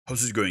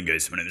How's it going,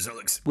 guys? My name is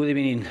Alex. Good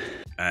evening.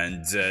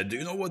 And do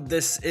you know what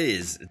this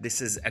is? This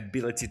is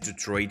ability to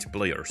trade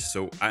players.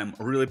 So I'm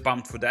really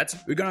pumped for that.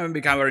 We're gonna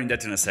be covering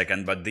that in a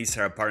second, but these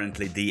are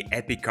apparently the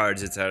epic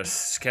cards that are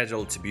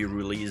scheduled to be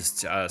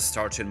released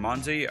starting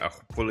Monday.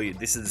 Hopefully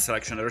this is the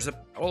selection. There's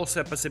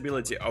also a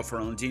possibility of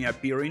Ronaldinho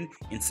appearing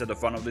instead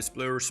of one of these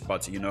players,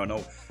 but you don't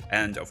know.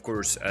 And of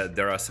course,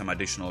 there are some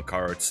additional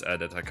cards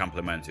that are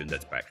complementing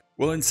that pack.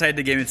 Well, inside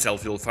the game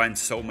itself, you'll find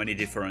so many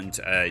different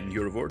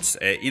new rewards.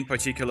 In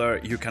particular,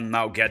 you can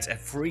now get a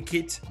free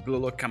kit, Blue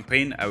Lock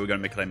campaign. We're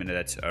gonna be claiming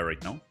that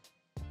right now.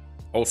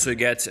 Also, you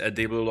get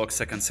the Blue Lock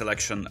second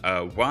selection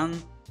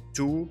 1,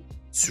 2,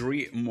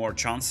 3 more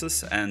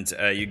chances, and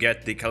you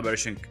get the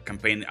calibration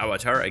campaign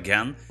avatar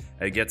again.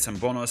 Get some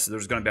bonus.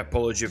 There's gonna be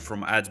apology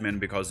from admin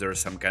because there's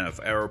some kind of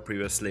error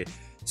previously.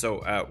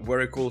 So,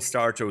 very cool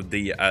start to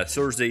the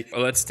Thursday.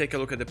 Let's take a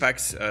look at the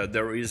packs.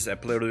 There is a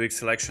Player of the Week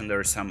selection,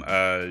 there's some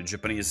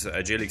Japanese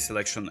J-League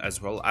selection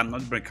as well. I'm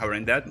not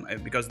covering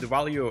that because the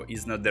value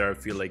is not there. I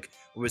feel like,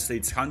 obviously,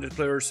 it's 100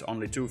 players,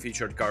 only 2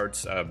 featured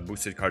cards,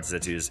 boosted cards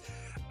that is.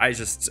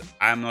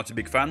 I'm not a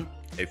big fan.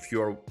 If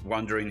you're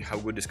wondering how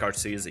good this card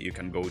is, you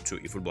can go to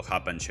eFootball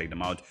Hub and check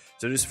them out.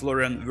 So this is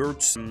Florian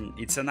Wirtz.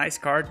 It's a nice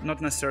card,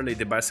 not necessarily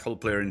the best whole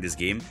player in this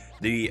game.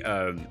 The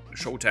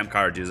Showtime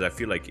card is, I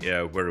feel like,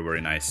 a very, very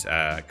nice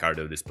card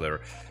of this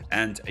player.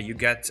 And you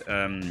get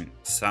some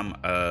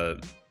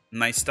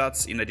nice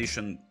stats. In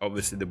addition,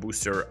 obviously, the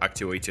booster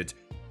activated.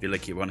 I feel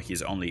like when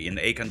he's only in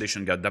A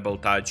condition, got double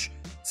touch,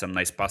 some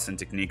nice passing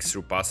techniques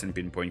through passing,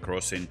 pinpoint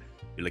crossing.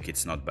 Feel like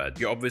it's not bad.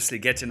 You're obviously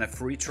getting a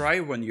free try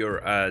when you're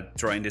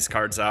trying these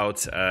cards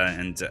out,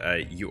 and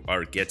you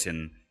are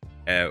getting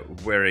a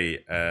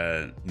very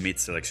mid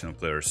selection of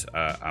players.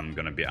 I'm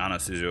gonna be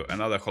honest with you.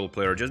 Another whole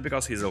player, just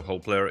because he's a whole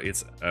player,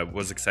 it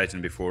was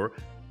exciting before.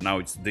 Now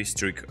it's this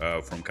trick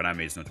from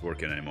Konami is not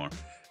working anymore.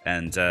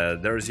 And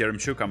there's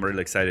Yaremchuk. I'm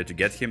really excited to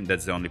get him.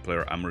 That's the only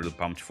player I'm really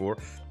pumped for.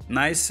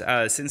 Nice,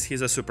 since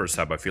he's a super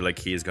sub, I feel like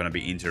he is gonna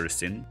be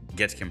interesting.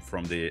 Get him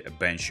from the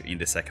bench in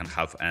the second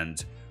half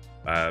and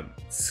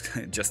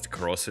just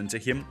cross into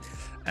him.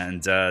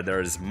 And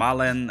there's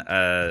Malen.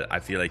 I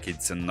feel like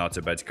it's not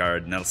a bad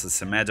card. Nelson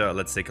Semedo.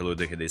 Let's take a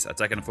look at this.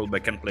 Attack and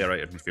fullback can play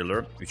right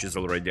midfielder, which is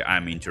already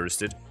I'm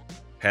interested.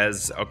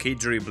 Has okay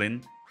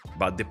dribbling,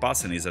 but the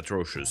passing is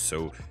atrocious.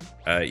 So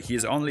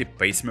he's only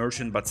pace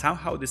merchant, but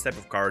somehow this type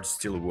of cards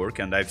still work.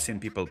 And I've seen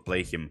people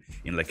play him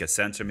in like a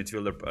center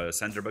midfielder,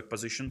 center back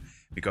position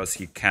because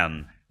he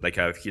can. Like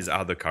his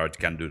other card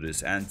can do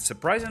this, and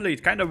surprisingly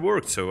it kind of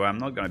worked, so I'm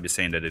not gonna be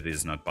saying that it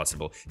is not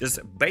possible. Just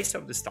based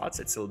off the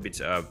stats, it's a little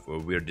bit of a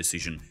weird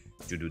decision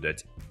to do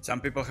that. Some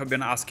people have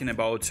been asking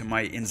about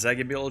my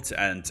Inzaghi build,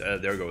 and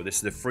there you go, this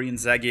is the free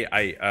Inzaghi.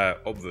 I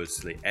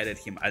obviously added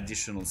him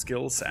additional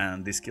skills,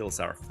 and these skills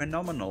are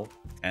phenomenal,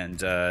 and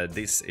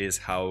this is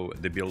how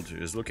the build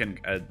is looking.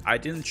 I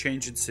didn't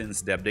change it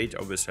since the update,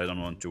 obviously I don't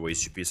want to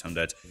waste GPs on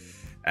that,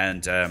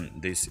 and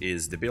this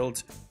is the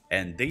build.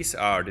 And these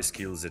are the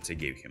skills that I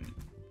gave him.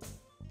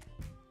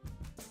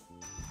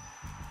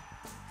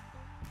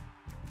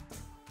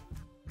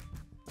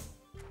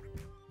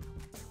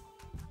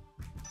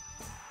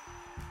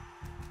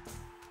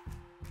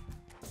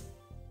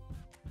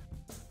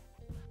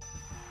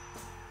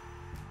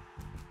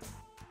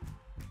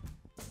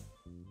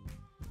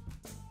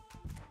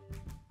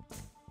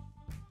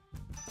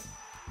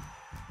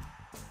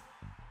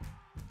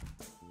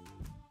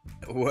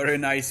 Very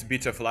nice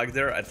bit of luck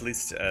there, at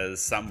least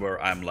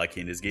somewhere I'm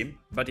lucky in this game.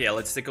 But yeah,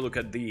 let's take a look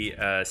at the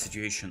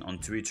situation on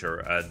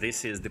Twitter.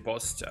 This is the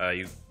post.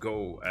 You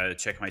go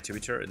check my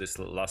Twitter, this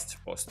last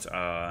post,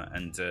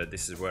 and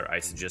this is where I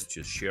suggest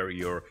you share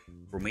your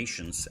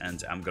formations,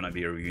 and I'm gonna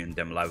be reviewing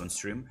them live on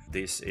stream.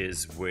 This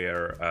is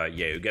where,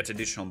 yeah, you get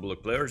additional Blue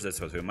Lock players,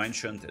 that's what we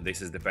mentioned.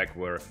 This is the pack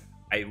where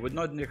I would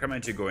not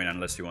recommend you going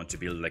unless you want to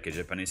build like a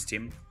Japanese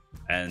team.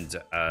 And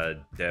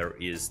there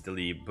is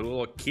the Blue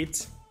Lock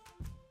kit.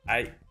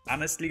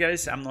 Honestly,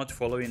 guys, I'm not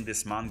following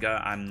this manga.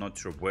 I'm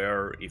not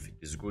aware if it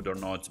is good or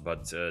not,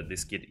 but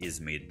this kit is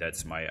made.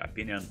 That's my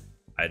opinion.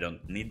 I don't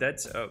need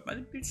that.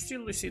 But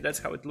still, you see, that's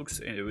how it looks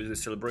with the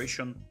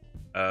celebration.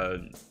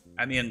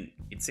 I mean,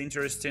 it's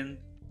interesting.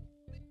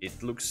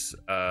 It looks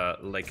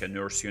like a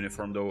nurse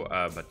uniform, though,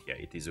 but yeah,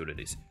 it is what it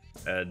is.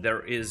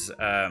 There is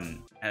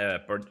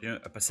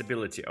a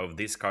possibility of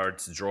these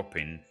cards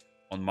dropping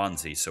on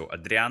Monday. So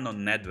Adriano,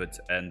 Nedved,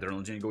 and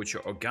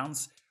Ronaldinho or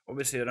Gans.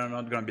 Obviously, they're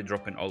not going to be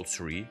dropping all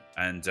 3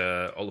 and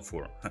all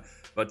 4,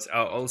 but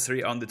all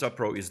 3 on the top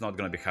row is not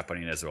going to be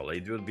happening as well.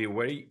 It will be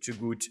way too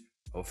good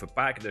of a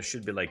pack. There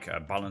should be like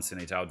balancing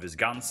it out with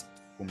Guns,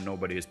 whom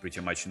nobody is pretty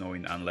much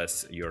knowing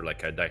unless you're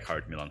like a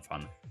die-hard Milan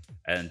fan.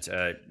 And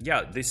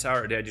yeah, these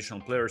are the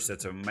additional players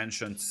that I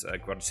mentioned.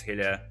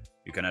 Kvaratskhelia,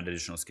 you can add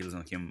additional skills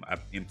on him.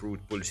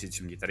 Improved Pulisic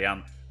and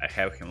Mkhitaryan, I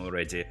have him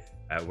already.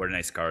 Very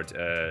nice card.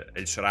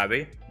 El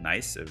Sharawi,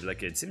 nice.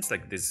 Like it seems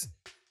like this.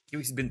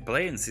 He's been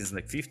playing since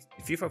like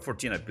FIFA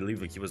 14, I believe.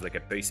 Like he was like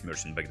a pace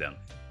merchant back then.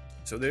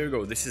 So there you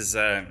go, this is,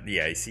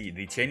 yeah, I see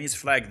the Chinese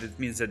flag. That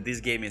means that this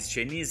game is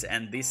Chinese,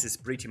 and this is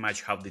pretty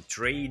much how the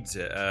trade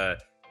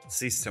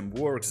system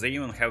works. They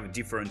even have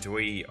different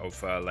way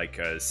of,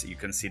 you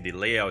can see the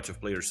layout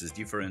of players is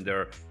different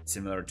there,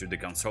 similar to the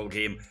console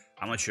game.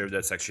 I'm not sure if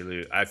that's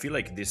actually, I feel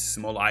like these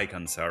small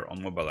icons are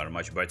on mobile are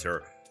much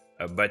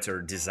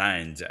better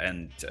designed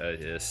and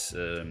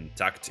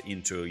tucked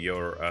into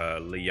your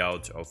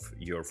layout of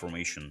your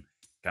formation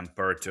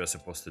compared to as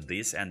opposed to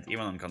this. And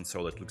even on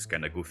console it looks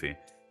kind of goofy,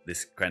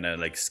 this kind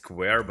of like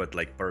square but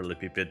like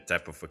parallelepiped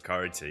type of a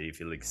card. I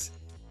feel like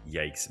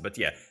yikes. But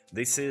yeah,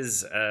 this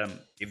is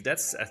if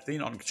that's a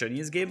thing on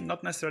Chinese game,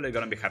 not necessarily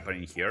gonna be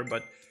happening here,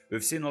 but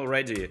we've seen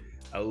already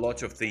a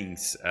lot of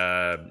things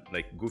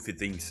like goofy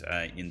things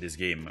in this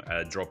game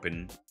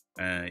dropping.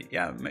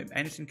 Yeah,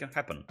 anything can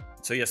happen.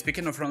 So yeah,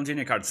 speaking of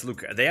Ronaldinho cards,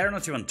 look, they are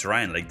not even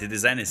trying, like the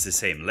design is the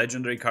same.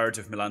 Legendary card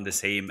of Milan the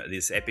same,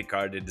 this epic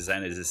card, the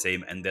design is the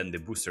same, and then the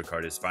booster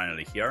card is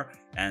finally here.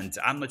 And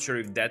I'm not sure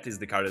if that is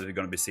the card that we're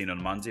gonna be seeing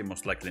on Monday,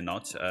 most likely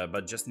not,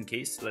 but just in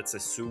case, let's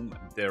assume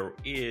there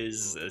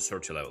is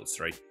 30 levels,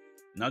 right?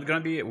 Not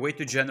gonna be way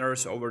too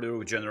generous, over the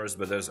roof generous,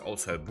 but there's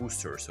also a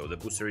booster. So the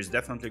booster is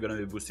definitely gonna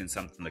be boosting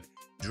something like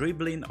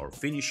dribbling or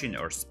finishing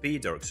or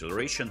speed or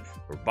acceleration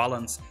or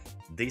balance.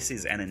 This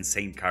is an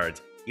insane card,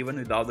 even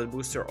without the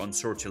booster on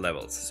 30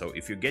 levels. So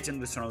if you get in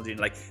this Ronaldinho,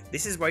 like,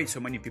 this is why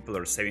so many people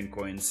are saving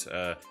coins.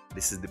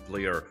 This is the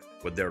player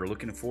what they're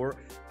looking for.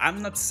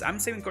 I'm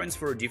saving coins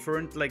for a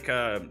different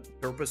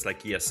purpose.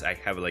 Like, yes, I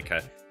have like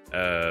a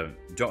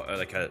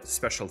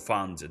special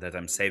fund that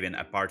I'm saving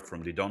apart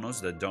from the donos.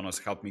 The donos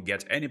help me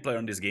get any player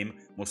in this game,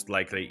 most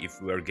likely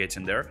if we are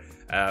getting there.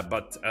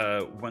 But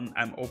when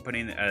I'm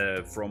opening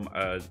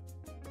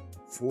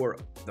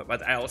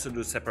but I also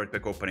do separate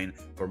pack opening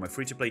for my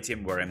free-to-play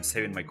team where I'm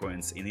saving my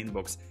coins in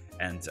inbox.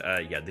 And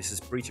yeah, this is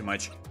pretty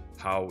much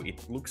how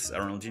it looks.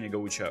 Ronaldinho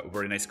Gaucho,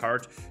 very nice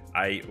card.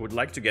 I would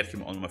like to get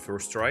him on my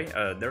first try.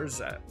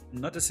 There's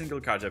not a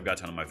single card I've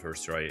got on my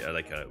first try,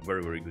 like a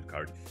very, very good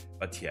card.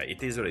 But yeah,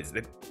 it is what it is.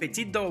 The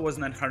Petit though was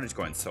 900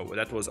 coins, so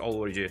that was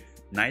already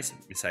nice.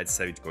 Besides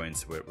 70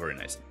 coins were very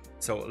nice.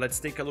 So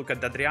let's take a look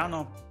at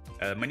Adriano.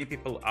 Many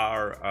people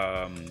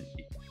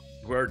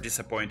were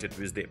disappointed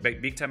with the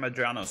big time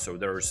Adriano, so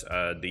there's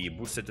the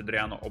boosted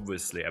Adriano,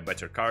 obviously a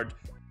better card.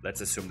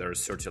 Let's assume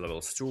there's 30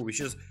 levels too, which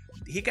is,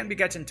 he can be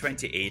getting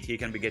 28, he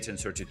can be getting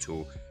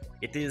 32.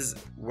 It is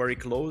very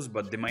close,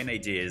 but the main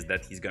idea is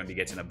that he's gonna be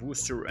getting a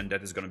booster, and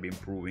that is gonna be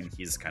improving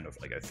his kind of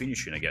like a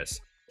finishing, I guess.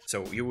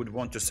 So you would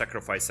want to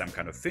sacrifice some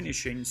kind of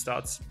finishing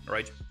stats,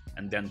 right?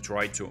 And then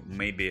try to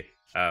maybe,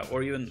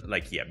 or even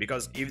like, yeah,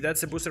 because if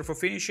that's a booster for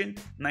finishing,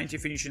 90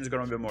 finishing is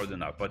gonna be more than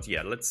enough. But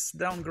yeah, let's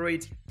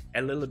downgrade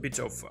a little bit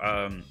of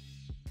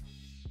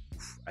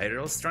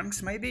aerial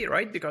strength maybe,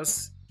 right?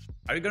 Because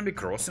are you gonna be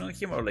crossing on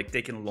him or like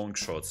taking long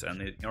shots?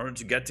 And in order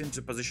to get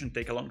into position,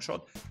 take a long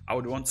shot, I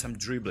would want some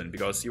dribbling,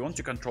 because you want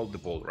to control the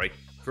ball, right?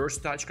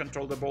 First touch,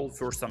 control the ball,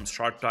 first some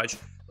sharp touch,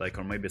 like,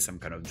 or maybe some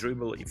kind of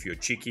dribble if you're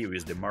cheeky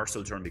with the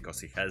Marcel turn,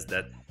 because he has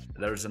that.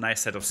 There's a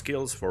nice set of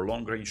skills for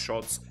long range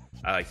shots.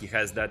 He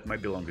has that,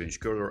 maybe long range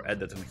curler, add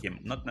that on him.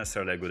 Not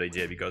necessarily a good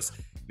idea, because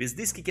with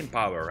this kicking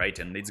power, right,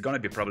 and it's gonna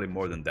be probably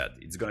more than that.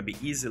 It's gonna be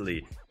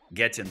easily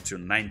getting to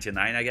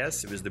 99, I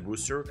guess, with the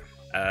booster.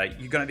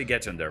 You're gonna be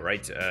getting there,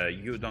 right?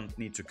 You don't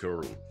need to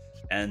curl.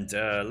 And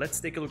let's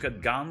take a look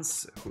at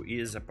Gans, who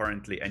is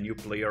apparently a new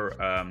player.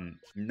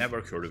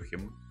 Never heard of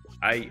him.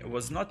 I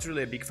was not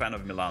really a big fan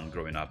of Milan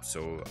growing up,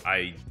 so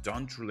I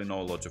don't really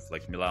know a lot of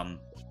like Milan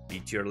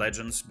B-tier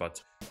legends,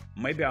 but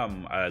maybe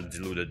I'm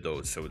deluded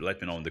though, so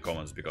let me know in the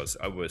comments, because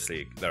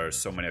obviously there are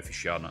so many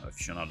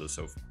aficionados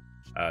of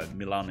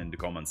Milan in the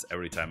comments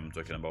every time I'm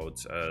talking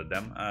about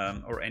them,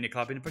 or any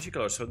club in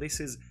particular. So this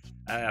is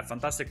a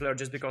fantastic player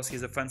just because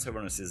his offensive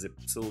awareness is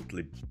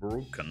absolutely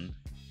broken.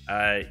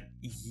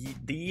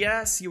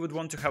 Yes, you would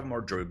want to have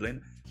more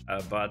dribbling,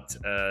 but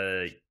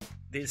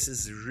this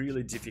is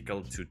really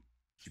difficult to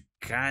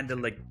kind of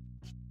like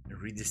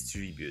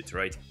redistribute,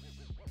 right?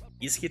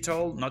 Is he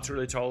tall? Not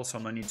really tall, so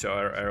no need to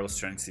aerial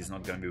strength. He's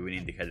not going to be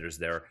winning the headers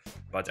there,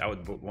 but I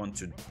would want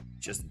to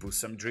just boost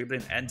some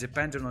dribbling, and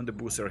depending on the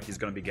booster he's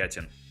going to be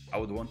getting, I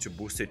would want to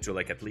boost it to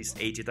like at least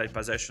 80 type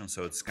possession,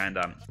 so it's kind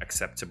of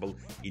acceptable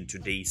in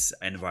today's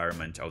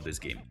environment of this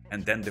game.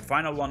 And then the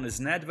final one is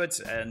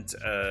Nedved, and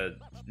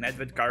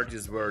Nedved card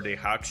is where they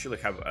actually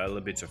have a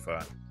little bit of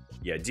a,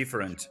 yeah,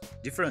 different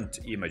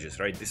images,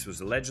 right? This was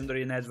a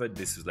legendary Nedved,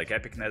 this is like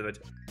epic Nedved,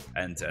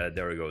 and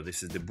there we go.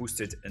 This is the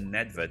boosted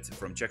Nedved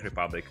from Czech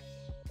Republic.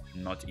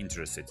 Not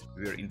interested.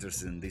 We're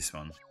interested in this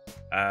one.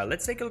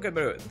 Let's take a look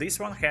at this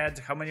one. Had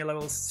how many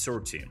levels?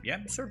 30.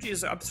 Yeah, 30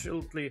 is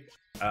absolutely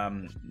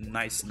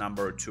nice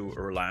number to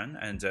rely on,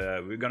 and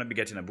we're gonna be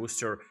getting a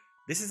booster.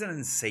 This is an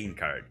insane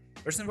card.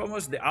 First and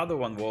foremost, the other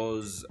one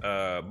was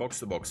box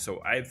to box,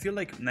 so I feel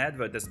like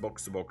Nedved as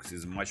box to box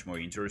is much more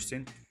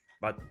interesting.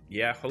 But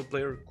yeah, whole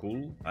player,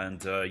 cool.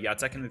 And yeah,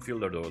 attacking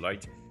midfielder though,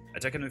 right?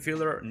 Attacking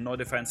midfielder, no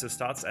defensive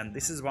stats, and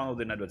this is one of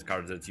the Nedved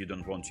cards that you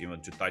don't want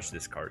even to touch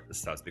this card, the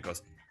stats,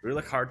 because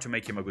really hard to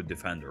make him a good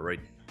defender,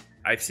 right?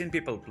 I've seen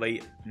people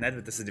play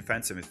Nedved as a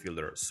defensive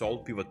midfielder, sole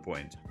pivot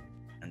point.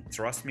 And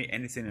trust me,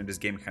 anything in this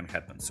game can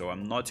happen. So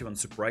I'm not even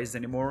surprised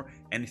anymore.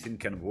 Anything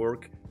can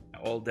work.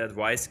 All the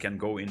advice can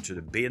go into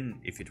the bin.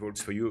 If it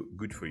works for you,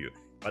 good for you.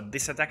 But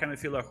this attacker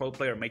midfielder, whole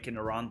player making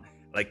a run,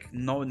 like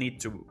no need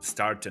to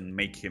start and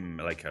make him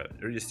like a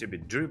really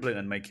stupid dribbling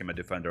and make him a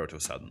defender all of a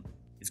sudden.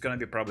 It's gonna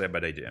be probably a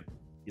bad idea.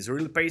 He's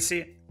really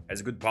pacey,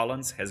 has good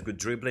balance, has good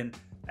dribbling,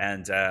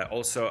 and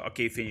also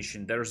okay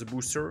finishing. There's a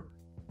booster,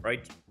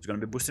 right? He's gonna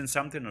be boosting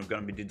something, or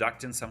gonna be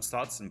deducting some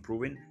stats,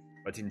 improving.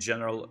 But in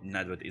general,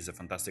 Nedved is a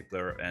fantastic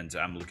player, and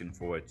I'm looking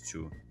forward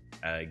to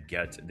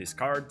get this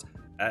card.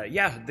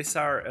 Yeah, these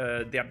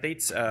are the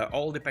updates.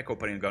 All the pack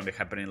opening gonna be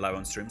happening live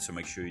on stream, so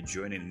make sure you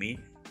join in me,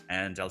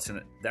 and I'll see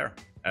you there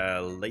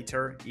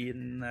later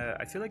in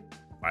I feel like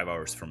 5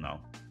 hours from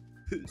now.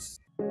 Peace.